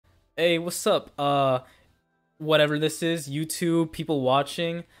Hey, what's up? Whatever this is, YouTube, people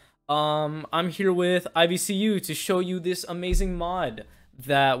watching. I'm here with IVCU to show you this amazing mod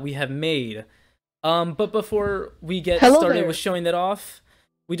that we have made. But before we get Hello started there. with showing that off,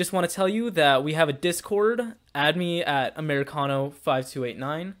 we just want to tell you that we have a Discord. Add me at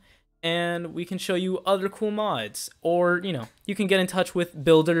Americano5289, and we can show you other cool mods. Or, you can get in touch with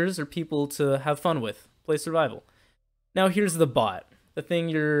builders or people to have fun with, play survival. Now here's the bot, the thing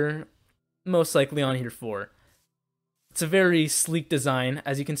you're most likely on here for. It's a very sleek design,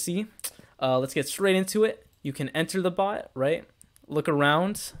 as you can see. Let's get straight into it. You can enter the bot, right? Look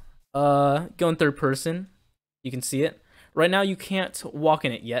around. Go in third person. You can see it. Right now, you can't walk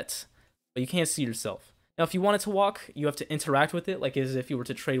in it yet, but you can't see yourself. Now, if you wanted to walk, you have to interact with it, like as if you were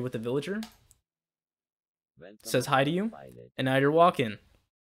to trade with a villager. It says hi to you, and now you're walking,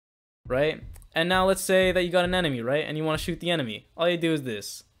 right? And now let's say that you got an enemy, right? And you want to shoot the enemy. All you do is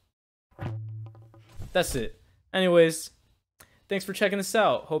this. That's it. Anyways, thanks for checking this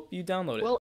out. Hope you download it. Well,